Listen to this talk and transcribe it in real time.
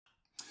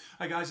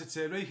Hi guys, it's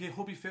Ray here,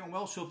 hope you're fitting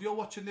well. So if you're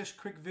watching this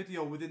quick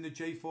video within the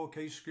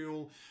J4K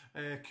school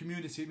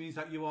community, it means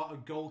that you are a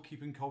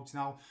goalkeeping coach.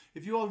 Now,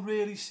 if you are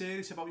really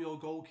serious about your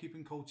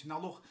goalkeeping coaching, now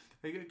look,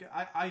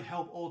 I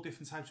help all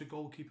different types of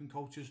goalkeeping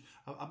coaches.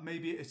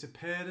 Maybe it's a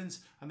parent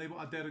and they're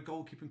a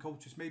goalkeeping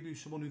coaches, maybe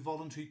someone who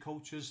voluntary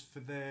coaches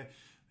for their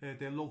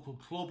local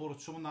club, or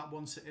it's someone that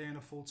wants to earn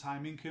a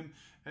full-time income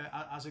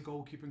as a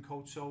goalkeeping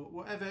coach. So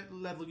whatever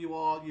level you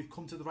are, you've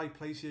come to the right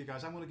place here,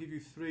 guys. I'm going to give you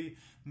 3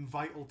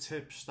 vital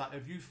tips that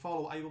if you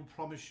follow, I will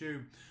promise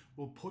you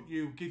will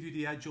give you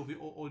the edge over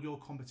all your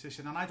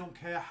competition. And I don't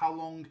care how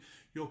long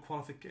your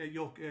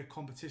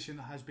competition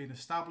has been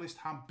established,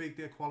 how big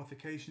their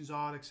qualifications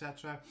are,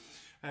 etc.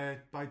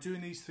 By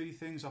doing these 3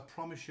 things, I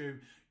promise you,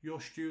 your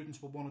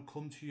students will want to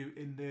come to you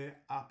in their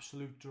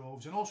absolute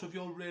droves. And also, if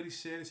you're really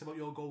serious about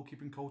your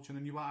goalkeeping coaching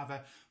and you want to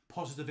have a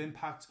positive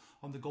impact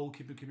on the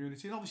goalkeeping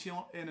community, and obviously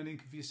earn an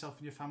income for yourself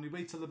and your family,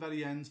 wait till the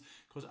very end,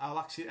 because I'll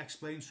actually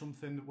explain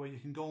something where you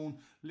can go and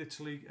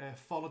literally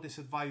follow this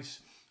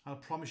advice, and I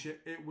promise you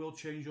it will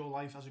change your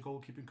life as a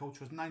goalkeeping coach,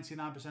 because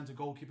 99% of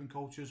goalkeeping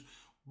coaches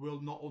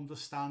will not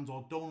understand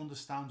or don't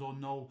understand or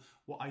know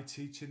what I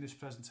teach in this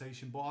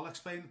presentation. But I'll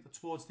explain it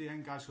towards the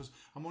end, guys, because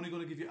I'm only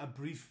going to give you a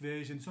brief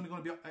version. It's only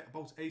going to be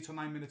about 8 or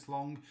 9 minutes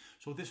long.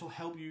 So this will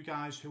help you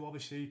guys who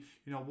obviously,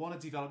 want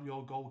to develop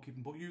your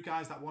goalkeeping. But you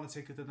guys that want to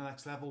take it to the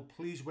next level,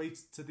 please wait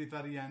to the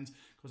very end,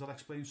 because I'll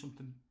explain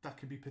something that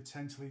can be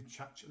potentially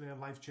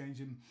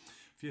life-changing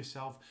for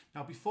yourself.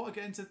 Now, before I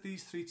get into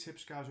these 3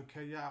 tips, guys,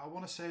 okay, I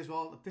want to say as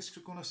well that this is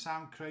going to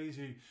sound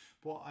crazy,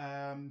 but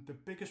the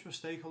biggest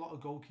mistake a lot of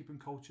goalkeeping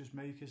coaches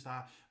make is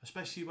that,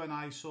 especially when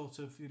I sort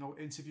of,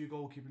 interview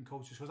goalkeeping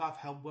coaches, because I've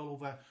helped well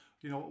over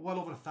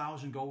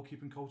 1,000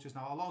 goalkeeping coaches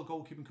now. A lot of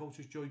goalkeeping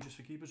coaches join Just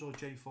for Keepers or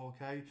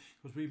J4K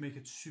because we make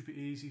it super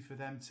easy for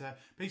them to,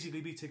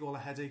 basically we take all the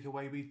headache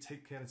away, we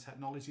take care of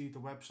technology, the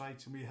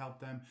websites, and we help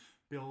them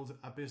build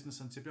a business.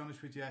 And to be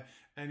honest with you,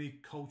 any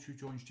coach who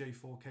joins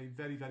J4K,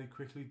 very, very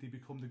quickly, they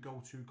become the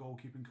go-to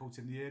goalkeeping coach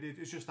in the area.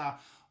 It's just that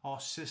our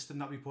system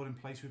that we put in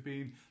place, we've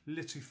been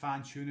literally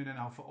fine-tuning it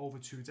now for over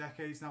 2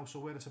 decades now. So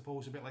we're, I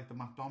suppose, a bit like the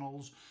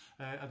McDonald's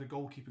of the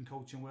goalkeeping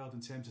coaching world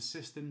in terms of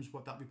systems,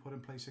 what that we put in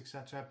place,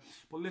 etc.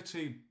 But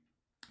literally,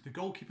 the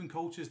goalkeeping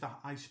coaches that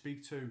I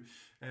speak to,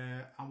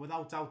 and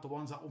without doubt the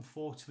ones that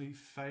unfortunately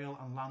fail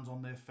and land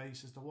on their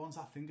faces, the ones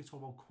that think it's all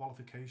about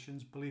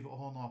qualifications, believe it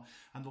or not,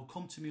 and they'll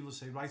come to me and they'll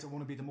say, right, I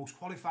want to be the most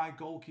qualified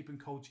goalkeeping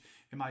coach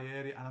in my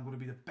area, and I'm going to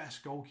be the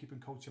best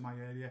goalkeeping coach in my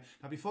area.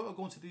 Now, before I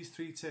go into these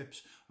 3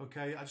 tips,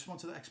 okay, I just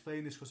wanted to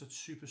explain this because it's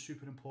super,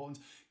 super important.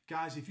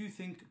 Guys, if you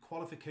think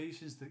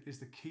qualifications is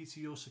the key to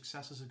your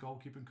success as a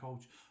goalkeeping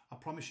coach, I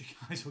promise you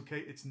guys, okay,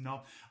 it's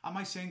not. Am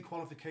I saying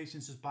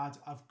qualifications is bad?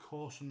 Of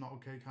course I'm not,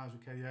 okay, guys,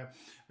 okay, yeah.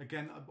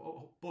 Again,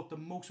 but the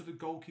most of the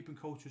goalkeeping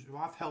coaches who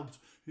I've helped,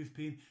 who've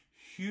been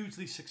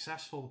hugely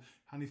successful,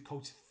 and they've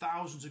coached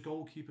thousands of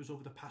goalkeepers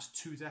over the past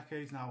 2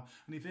 decades now,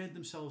 and they've earned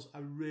themselves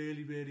a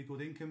really, really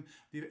good income.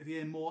 They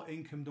earn more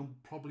income than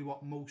probably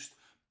what most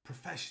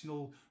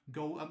professional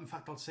in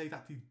fact, I'll say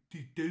that they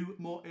do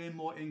earn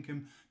more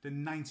income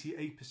than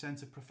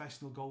 98% of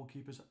professional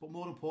goalkeepers. But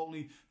more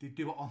importantly, they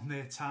do it on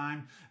their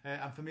time.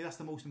 And for me, that's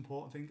the most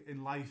important thing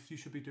in life. You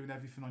should be doing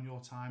everything on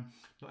your time,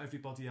 not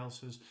everybody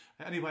else's.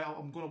 Anyway,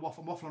 I'm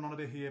waffling on a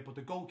bit here, but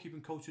the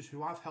goalkeeping coaches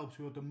who I've helped,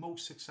 who are the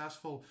most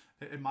successful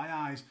in my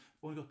eyes,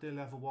 only got their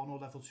level 1 or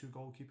level 2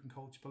 goalkeeping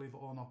coach, believe it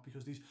or not,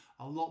 because there's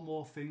a lot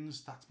more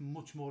things that's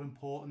much more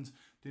important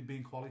than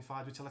being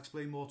qualified, which I'll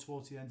explain more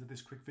towards the end of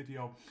this quick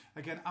video.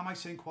 Again, am I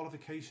saying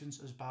qualifications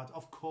is bad?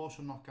 Of course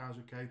I'm not, guys,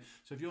 okay?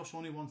 So if you're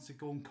someone who wants to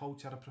go and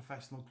coach at a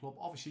professional club,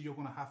 obviously you're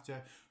going to have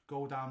to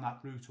go down that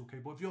route, okay?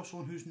 But if you're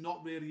someone who's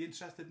not really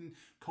interested in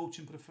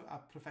coaching a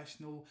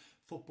professional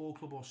football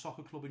club or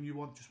soccer club, and you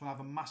just want to have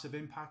a massive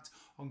impact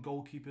on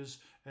goalkeepers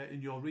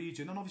in your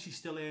region, and obviously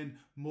still earn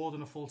more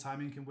than a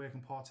full-time income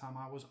working part-time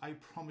hours, I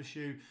promise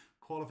you,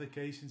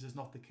 qualifications is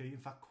not the key. In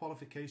fact,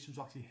 qualifications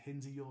will actually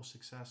hinder your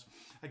success.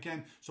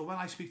 Again, so when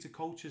I speak to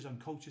coaches and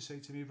coaches say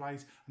to me,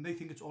 right, and they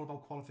think it's all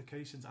about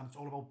qualifications and it's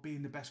all about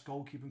being the best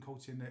goalkeeping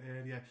coach in their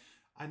area,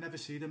 I never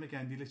see them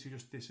again. They literally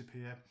just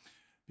disappear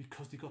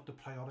because they got the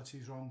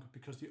priorities wrong.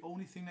 Because the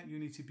only thing that you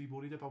need to be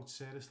worried about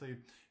seriously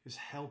is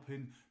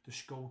helping the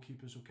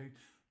goalkeepers, okay?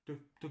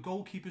 The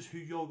goalkeepers who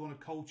you're going to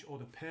coach, or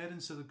the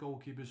parents of the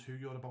goalkeepers who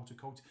you're about to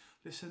coach,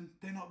 listen,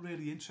 they're not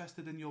really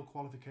interested in your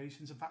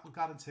qualifications. In fact, I'll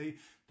guarantee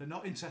they're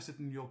not interested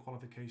in your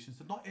qualifications.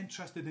 They're not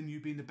interested in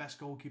you being the best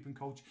goalkeeping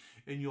coach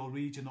in your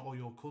region or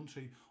your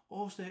country.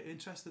 All they're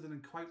interested in,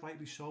 and quite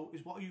rightly so,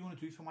 is what are you going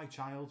to do for my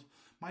child?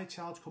 My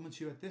child's coming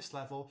to you at this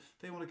level.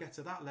 They want to get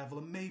to that level,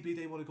 and maybe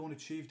they want to go and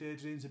achieve their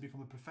dreams and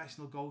become a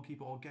professional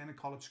goalkeeper or get a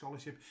college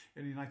scholarship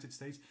in the United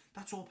States.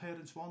 That's all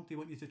parents want. They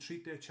want you to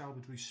treat their child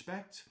with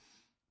respect,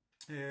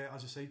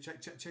 as I say,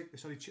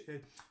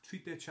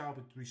 treat their child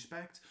with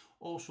respect.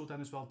 Also then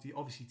as well,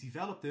 obviously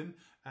develop them,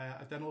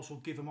 and then also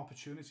give them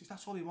opportunities.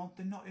 That's all they want.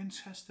 They're not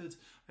interested,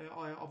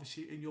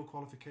 obviously, in your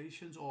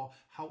qualifications or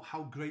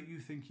how great you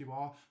think you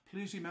are.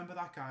 Please remember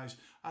that, guys.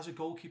 As a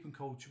goalkeeping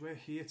coach, we're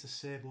here to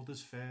serve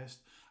others first.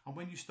 And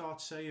when you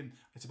start saying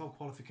it's about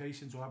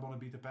qualifications or I want to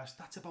be the best,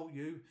 that's about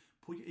you.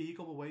 Put your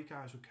ego away,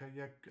 guys, okay?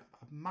 Yeah,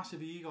 a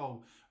massive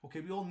ego.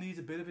 Okay, we all need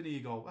a bit of an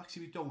ego.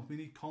 Actually, we don't. We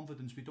need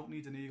confidence. We don't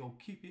need an ego.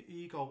 Keep your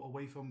ego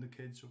away from the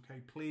kids,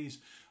 okay? Please,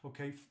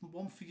 okay?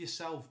 One for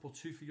yourself, but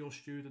two for your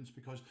students,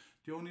 because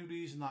the only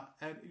reason that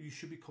you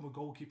should become a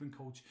goalkeeping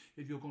coach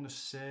if you're going to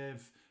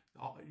serve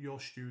your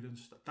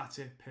students. That's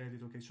it, period.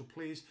 Okay, so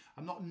please,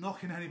 I'm not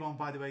knocking anyone,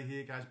 by the way,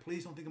 here, guys.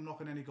 Please don't think I'm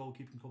knocking any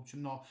goalkeeping coach.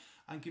 I'm not.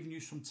 I'm giving you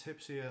some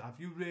tips here. Have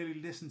you really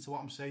listened to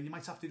what I'm saying? You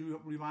might have to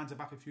rewind it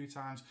back a few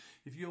times.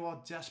 If you are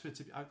desperate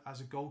to,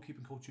 as a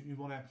goalkeeping coach, and you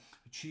want to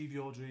achieve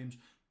your dreams,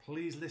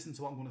 please listen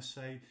to what I'm going to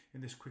say in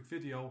this quick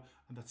video,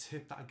 and the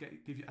tip that I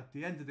give you at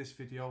the end of this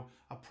video,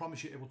 I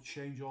promise you it will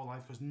change your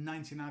life, because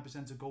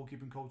 99% of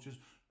goalkeeping coaches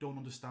don't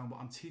understand what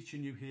I'm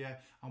teaching you here,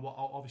 and what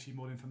obviously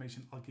more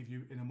information I'll give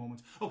you in a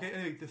moment. Okay,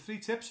 anyway, the 3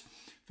 tips.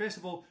 First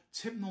of all,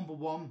 tip number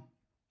 1,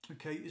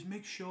 okay, is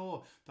make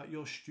sure that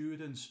your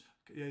students,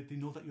 they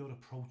know that you're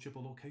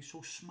approachable, okay?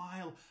 So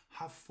smile,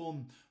 have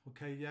fun,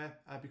 okay, yeah,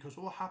 because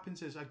what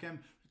happens is, again,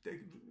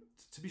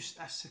 to be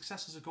a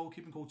success as a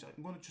goalkeeping coach,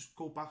 I'm going to just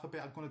go back a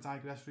bit, I'm going to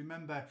digress.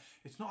 Remember,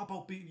 it's not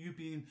about you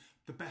being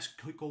the best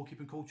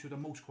goalkeeping coach or the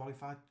most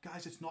qualified.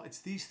 Guys, it's not. It's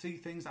these 3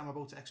 things that I'm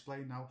about to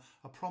explain now.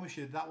 I promise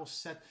you that will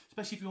set,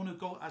 especially if you want to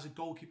go as a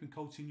goalkeeping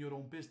coach in your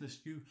own business,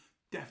 you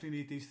definitely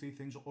need these 3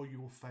 things or you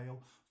will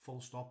fail,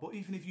 full stop. But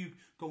even if you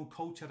go and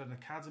coach at an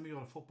academy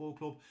or a football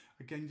club,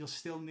 again, you'll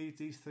still need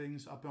these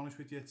things, I'll be honest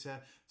with you,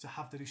 to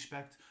have the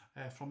respect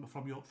from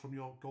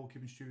your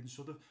goalkeeping students.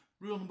 So the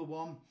rule number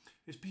 1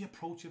 is be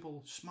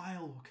approachable,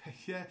 smile, okay,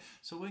 yeah.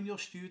 So when your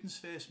students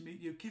first meet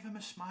you, give them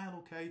a smile,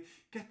 okay.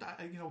 Get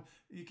that,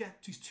 you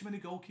get these too many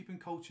goalkeeping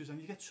coaches,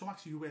 and you get some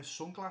actually who wear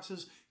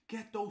sunglasses.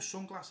 Get those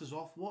sunglasses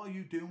off. What are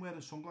you doing wearing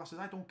sunglasses?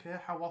 I don't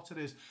care how hot it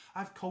is.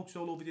 I've coached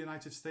all over the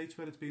United States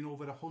where it's been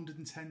over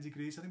 110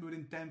 degrees. I think we were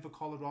in Denver,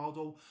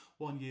 Colorado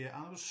one year,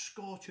 and it was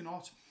scorching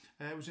hot.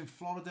 It was in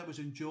Florida, it was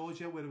in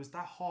Georgia, where it was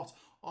that hot.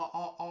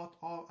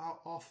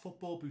 Our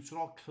football boots or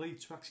our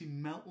cleats were actually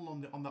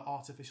melting on the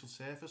artificial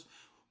surface.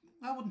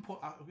 I wouldn't put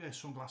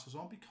sunglasses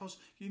on, because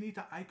you need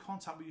that eye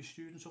contact with your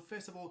students. So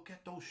first of all,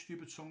 get those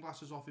stupid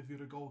sunglasses off if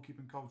you're a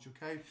goalkeeping coach,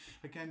 okay?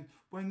 Again,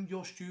 when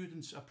your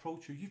students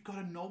approach you, you've got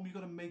to know, you've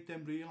got to make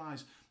them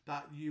realise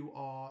that you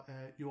are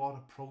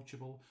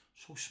approachable.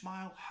 So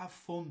smile, have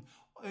fun.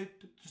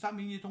 Does that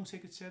mean you don't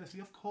take it seriously?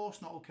 Of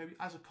course not, okay?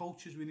 As a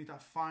coaches, we need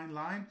that fine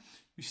line.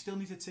 We still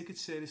need to take it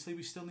seriously.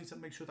 We still need to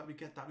make sure that we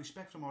get that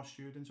respect from our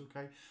students,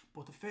 okay?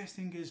 But the first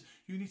thing is,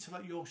 you need to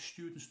let your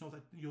students know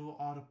that you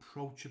are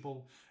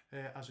approachable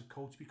as a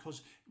coach,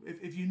 because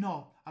if you're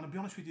not, and I'll be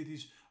honest with you,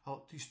 these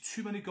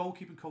too many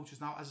goalkeeping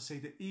coaches now, as I say,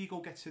 the ego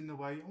gets in the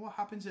way, and what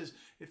happens is,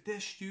 if their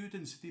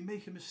students, if they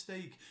make a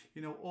mistake,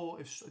 or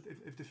if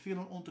they're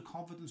feeling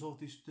underconfident, or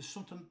there's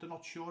something they're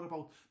not sure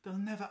about, they'll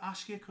never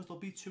ask you, because they'll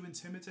be too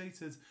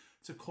intimidated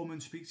to come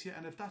and speak to you.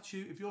 And if that's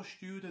you, if your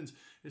student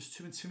is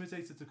too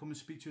intimidated to come and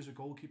speak to you as a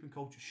goalkeeping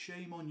coach,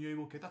 shame on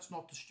you, okay? That's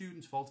not the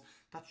student's fault,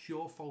 that's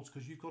your fault,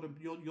 because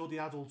you're the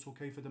adults,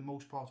 okay, for the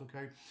most part,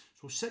 okay?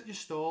 So set your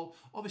stall.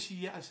 Obviously,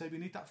 yeah, I said we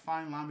need that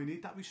fine line, we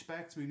need that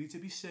respect, we need to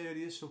be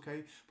serious,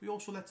 okay? But we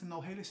also let them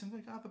know, hey, listen,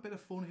 we can have a bit of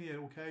fun here,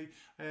 okay?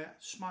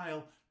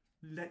 Smile.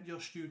 Let your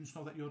students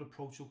know that you're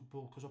approachable,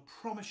 because I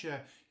promise you,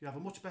 you have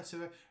a much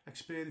better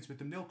experience with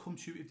them. They'll come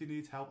to you if they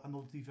need help, and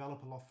they'll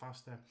develop a lot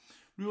faster.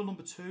 Rule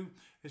number 2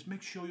 is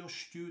make sure your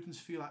students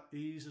feel at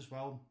ease as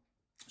well.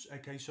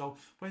 Okay, so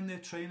when they're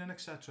training,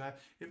 etc.,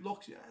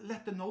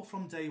 let them know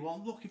from day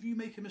one, look, if you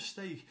make a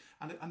mistake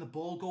and the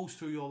ball goes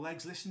through your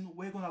legs, listen,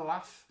 we're going to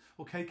laugh.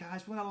 Okay,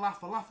 guys, we're going to laugh.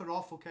 We'll laugh it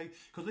off, okay?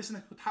 Because listen,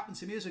 it could happen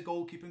to me as a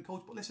goalkeeping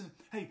coach. But listen,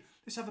 hey,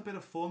 let's have a bit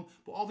of fun.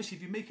 But obviously,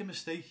 if you make a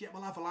mistake, yeah,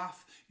 we'll have a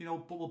laugh,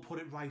 but we'll put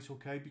it right,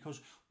 okay?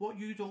 Because what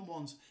you don't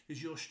want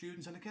is your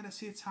students, and again, I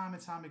see it time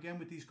and time again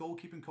with these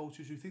goalkeeping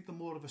coaches who think they're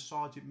more of a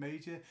sergeant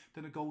major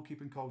than a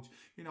goalkeeping coach,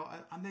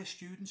 and their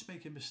students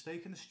make a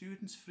mistake, and the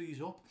students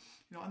freeze up,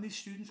 and these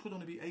students could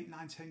only be 8,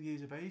 9, 10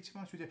 years of age, to be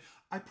honest with you.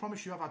 I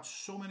promise you, I've had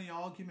so many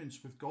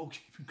arguments with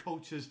goalkeeping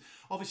coaches.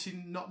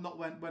 Obviously, not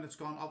when it's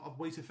gone. I've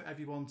waited for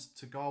everyone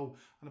to go,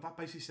 and I've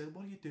basically said,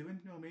 what are you doing?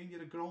 You know what I mean?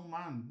 You're a grown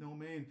man, you know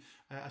what I mean?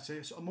 I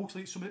say, so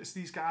mostly it's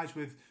these guys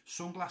with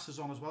sunglasses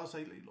on as well. I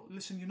say,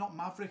 listen, you're not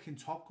Maverick in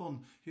Top Gun.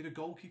 You're a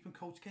goalkeeping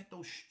coach. Get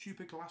those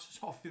stupid glasses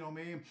off, you know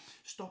what I mean?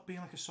 Stop being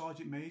like a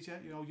sergeant major.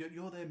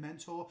 You're their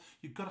mentor.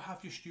 You've got to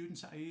have your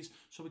students at ease.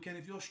 So again,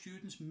 if your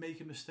students make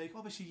a mistake,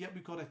 obviously, yeah,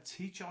 we've got to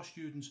teach our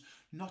students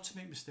not to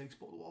make mistakes,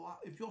 but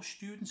if your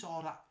students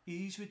are at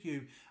ease with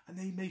you and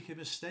they make a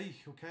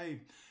mistake, okay,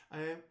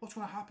 what's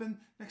going to happen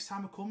next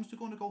time it comes? They're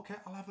going to go, okay,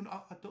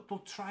 they'll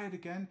try it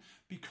again,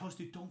 because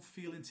they don't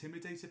feel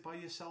intimidated by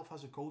yourself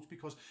as a coach.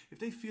 Because if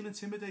they feel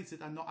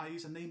intimidated and not at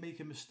ease and they make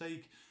a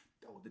mistake,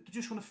 they're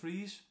just going to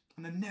freeze.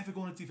 And they're never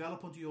going to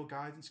develop under your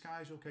guidance,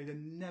 guys, okay? They're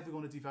never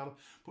going to develop.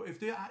 But if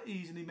they're at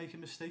ease and they make a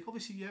mistake,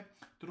 obviously, yeah,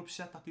 they're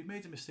upset that they've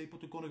made a mistake,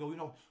 but they're going to go, you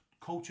know,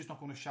 coach is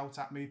not going to shout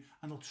at me,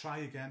 and they'll try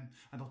again,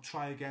 and they'll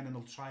try again, and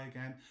they'll try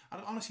again.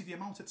 And honestly, the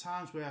amount of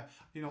times where,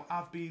 you know,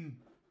 I've been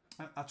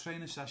at a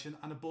training session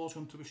and the ball's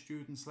gone to a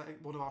student's leg,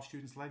 one of our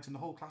students' legs, and the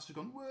whole class has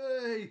gone,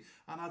 way,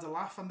 and I had a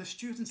laugh, and the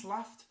students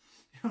laughed.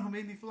 You know what I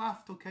mean? They've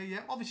laughed, okay,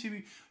 yeah. Obviously,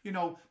 we, you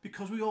know,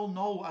 because we all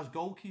know as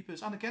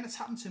goalkeepers, and again, it's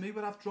happened to me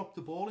where I've dropped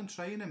the ball in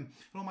training, and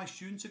all my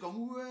students have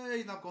gone,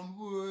 way, and I've gone,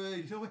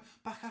 way. You know,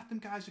 back at them,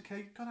 guys,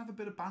 okay? Gotta have a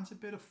bit of banter, a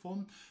bit of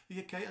fun.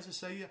 Okay, as I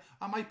say,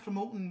 am I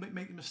promoting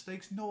making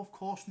mistakes? No, of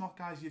course not,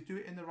 guys. You do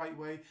it in the right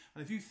way.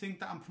 And if you think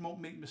that I'm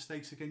promoting making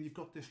mistakes, again, you've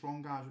got this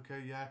wrong, guys,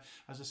 okay, yeah.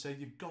 As I say,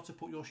 you've got to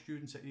put your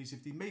students at ease.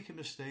 If they make a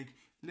mistake,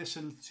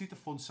 listen, see the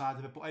fun side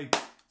of it, but hey,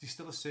 there's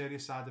still a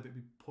serious side of it.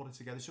 We put it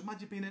together. So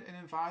imagine being in an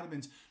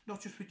environment, not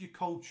just with your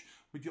coach,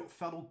 with your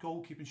fellow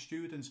goalkeeping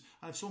students,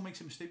 and if someone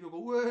makes a mistake, you'll go,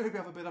 whoa, we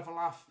have a bit of a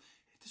laugh.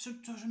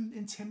 It doesn't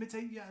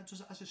intimidate you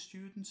just as a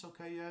student,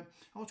 okay? And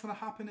what's going to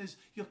happen is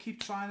you'll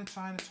keep trying and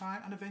trying and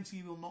trying, and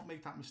eventually you will not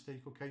make that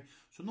mistake, okay?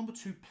 So number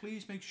 2,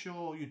 please make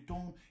sure you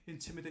don't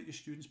intimidate your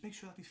students. Make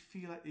sure that they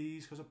feel at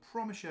ease, because I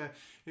promise you,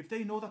 if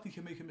they know that they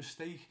can make a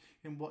mistake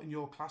in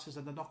your classes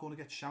and they're not going to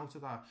get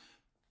shouted at,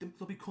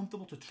 they'll be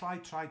comfortable to try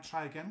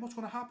again. What's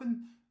going to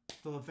happen?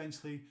 They'll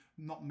eventually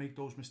not make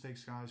those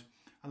mistakes, guys.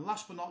 And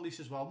last but not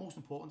least as well, most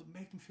important,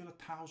 make them feel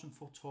 1,000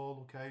 foot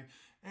tall, okay?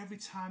 Every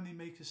time they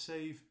make a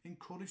save,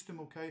 encourage them,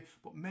 okay?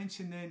 But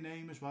mention their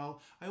name as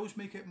well. I always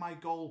make it my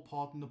goal,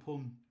 pardon the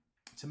pun,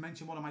 to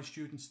mention one of my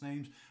students'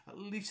 names at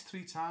least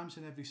 3 times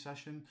in every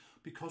session,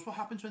 because what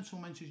happens when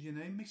someone mentions your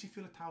name makes you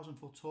feel 1,000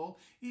 foot tall,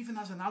 even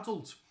as an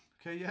adult,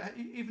 okay? Yeah,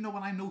 even though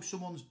when I know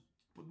someone's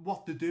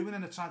what they're doing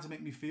and they're trying to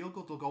make me feel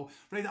good, they'll go,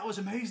 Ray, that was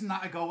amazing.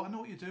 That I go, I know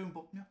what you're doing,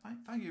 but yeah,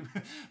 thank you.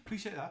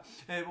 Appreciate that.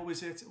 What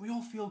was it? We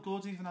all feel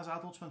good, even as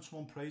adults, when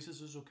someone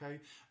praises us,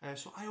 okay?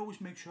 So I always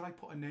make sure I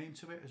put a name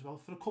to it as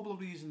well, for a couple of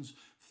reasons.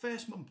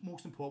 First,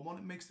 most important one,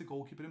 it makes the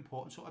goalkeeper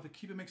important. So if a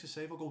keeper makes a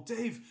save, I'll go,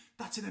 Dave,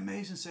 that's an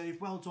amazing save,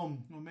 well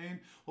done. You know what I mean?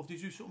 Or if they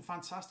do something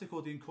fantastic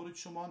or they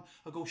encourage someone,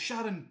 I'll go,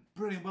 Sharon,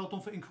 brilliant, well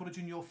done for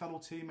encouraging your fellow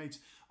teammates.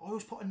 I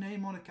always put a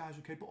name on it, guys,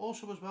 okay? But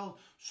also as well,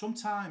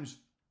 sometimes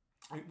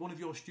like one of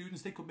your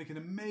students, they could make an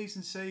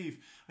amazing save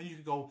and you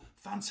could go,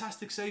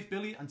 fantastic save,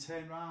 Billy, and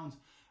turn around.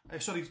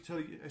 Sorry,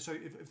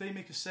 if they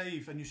make a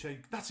save and you say,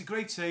 that's a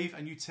great save,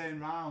 and you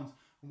turn around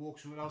and walk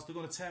somewhere else, they're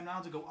going to turn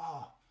around and go,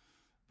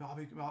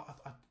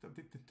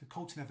 the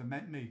coach never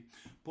meant me.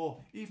 But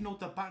even though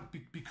they're back,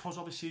 because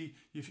obviously,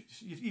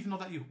 even though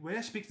that you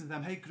were speaking to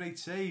them, hey, great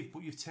save,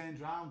 but you've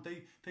turned around,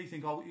 they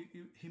think, oh,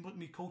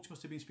 my coach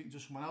must have been speaking to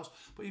someone else.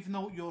 But even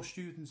though your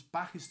student's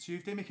back is to you,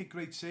 if they make a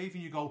great save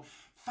and you go,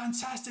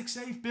 fantastic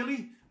save,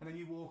 Billy, and then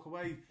you walk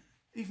away,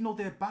 even though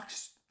their back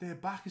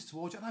is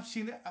towards you, and I've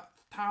seen it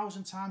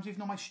 1,000 times, even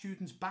though my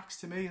student's back's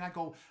to me, and I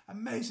go,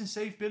 amazing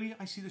save, Billy,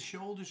 I see the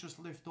shoulders just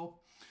lift up.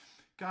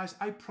 Guys,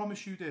 I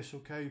promise you this,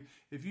 okay?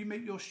 If you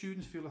make your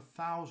students feel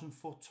 1,000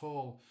 foot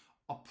tall,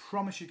 I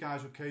promise you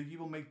guys, okay, you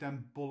will make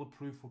them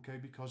bulletproof, okay?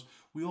 Because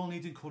we all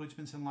need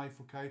encouragement in life,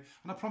 okay?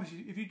 And I promise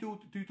you, if you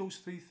do those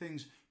 3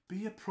 things,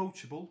 be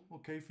approachable,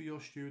 okay, for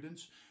your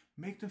students.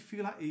 Make them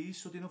feel at ease,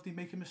 so they know if they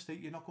make a mistake,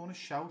 you're not going to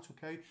shout,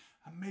 okay?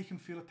 And make them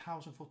feel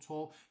 1,000 foot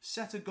tall.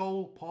 Set a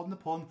goal, pardon the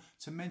pun,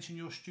 to mention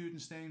your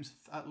students' names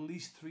at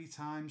least 3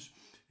 times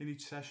in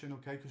each session,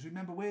 okay? Because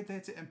remember, we're there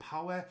to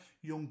empower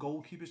young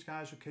goalkeepers,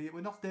 guys, okay?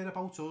 We're not there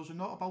about us. We're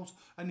not about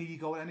an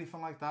ego or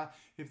anything like that.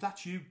 If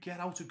that's you, get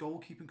out of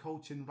goalkeeping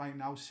coaching right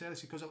now,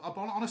 seriously. Because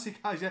honestly,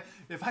 guys, yeah,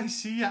 if I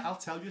see you, I'll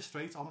tell you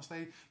straight,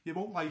 honestly, you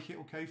won't like it,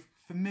 okay?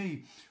 For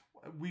me,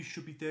 we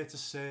should be there to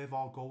serve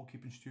our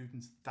goalkeeping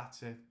students.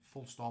 That's it,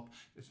 full stop.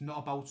 It's not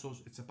about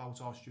us, it's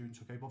about our students,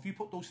 okay? But if you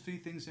put those 3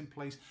 things in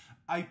place,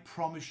 I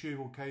promise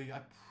you, okay, I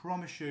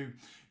promise you,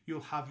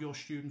 you'll have your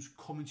students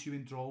coming to you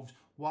in droves.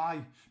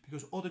 Why?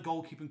 Because other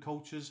goalkeeping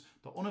coaches,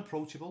 they're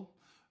unapproachable,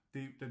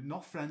 they're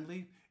not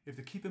friendly. If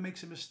the keeper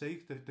makes a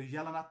mistake, they're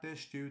yelling at their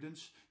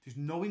students. There's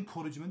no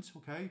encouragement,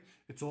 okay?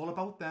 It's all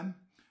about them.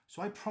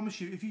 So I promise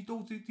you, if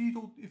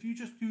you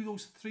just do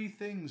those 3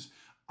 things,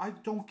 I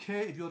don't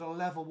care if you're a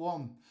level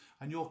 1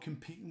 and you're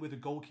competing with a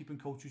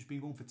goalkeeping coach who's been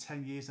going for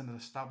 10 years and they're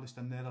established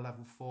and they're a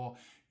level 4,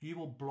 you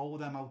will blow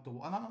them out the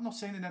water. And I'm not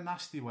saying in a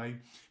nasty way,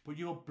 but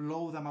you'll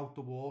blow them out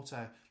the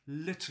water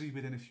literally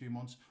within a few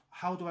months.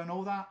 How do I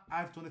know that?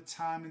 I've done it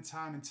time and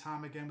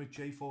time again with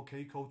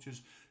J4K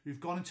coaches who've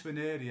gone into an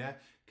area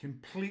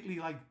completely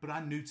like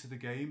brand new to the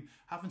game,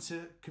 having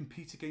to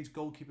compete against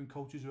goalkeeping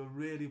coaches who are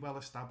really well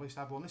established.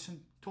 I've gone, listen,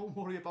 don't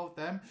worry about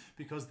them,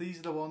 because these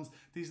are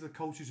the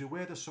coaches who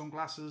wear the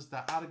sunglasses,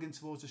 they're arrogant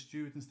towards the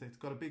students, they've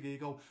got a big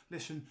ego.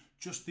 Listen,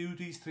 just do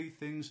these 3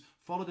 things,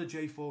 follow the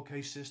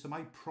J4K system,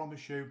 I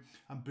promise you,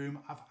 and boom,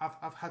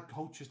 I've had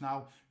coaches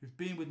now who've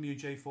been with me at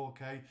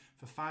J4K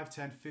for 5,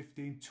 10,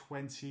 15,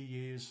 20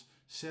 years.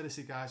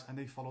 Seriously, guys, and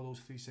they follow those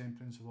 3 same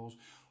principles.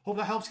 Hope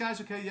that helps, guys,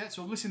 okay? Yeah,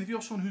 so listen, if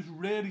you're someone who's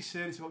really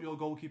serious about your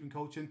goalkeeping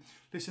coaching,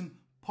 listen,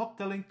 pop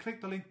the link,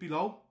 click the link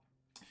below.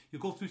 You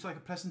go through to like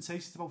a presentation,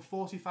 it's about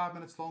 45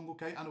 minutes long,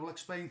 okay? And it will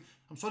explain,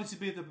 I'm sorry to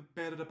be the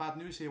bearer of the bad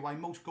news here, why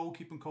most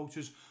goalkeeping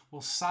coaches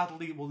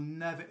will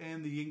never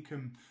earn the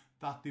income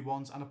that they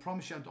want. And I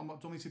promise you, I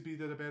don't need to be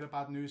the bearer of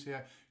bad news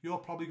here, you're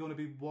probably going to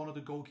be one of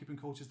the goalkeeping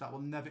coaches that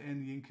will never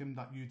earn the income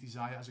that you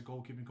desire as a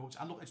goalkeeping coach.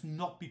 And look, it's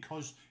not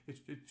because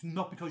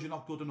you're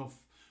not good enough,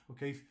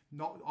 okay?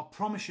 I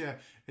promise you,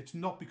 it's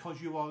not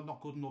because you are not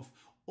good enough.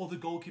 Other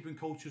goalkeeping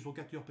coaches will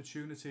get the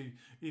opportunity,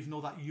 even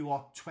though that you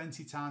are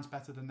 20 times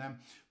better than them.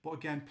 But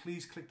again,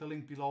 please click the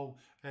link below.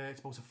 It's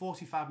about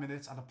 45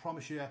 minutes, and I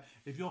promise you,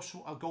 if you're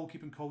a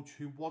goalkeeping coach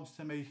who wants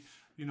to make,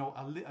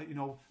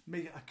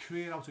 make a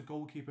career out of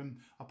goalkeeping,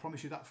 I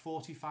promise you that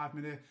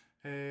 45-minute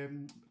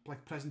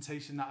like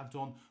presentation that I've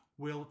done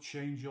will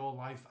change your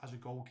life as a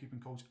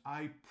goalkeeping coach.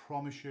 I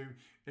promise you,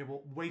 it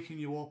will waken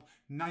you up.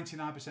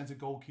 99% of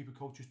goalkeeper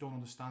coaches don't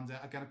understand it.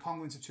 Again, I can't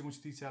go into too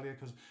much detail here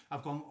because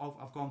I've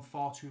gone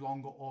far too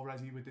long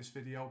already with this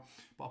video.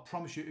 But I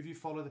promise you, if you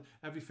follow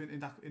everything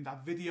in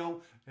that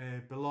video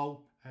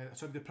below,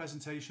 sorry, the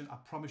presentation, I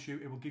promise you,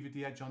 it will give you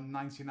the edge on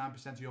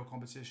 99% of your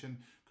competition,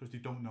 because they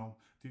don't know.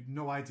 They have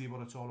no idea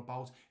what it's all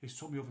about. It's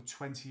took me over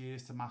 20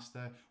 years to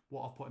master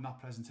what I've put in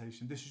that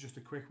presentation. This is just a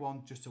quick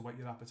one, just to whet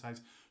your appetite.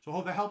 So I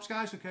hope that helps,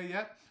 guys. Okay,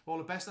 yeah, all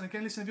the best. And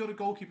again, listen, if you're a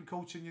goalkeeping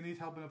coach and you need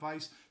help and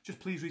advice, just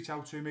please reach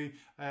out to me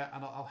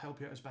and I'll help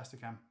you as best I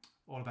can.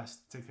 All the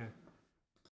best. Take care.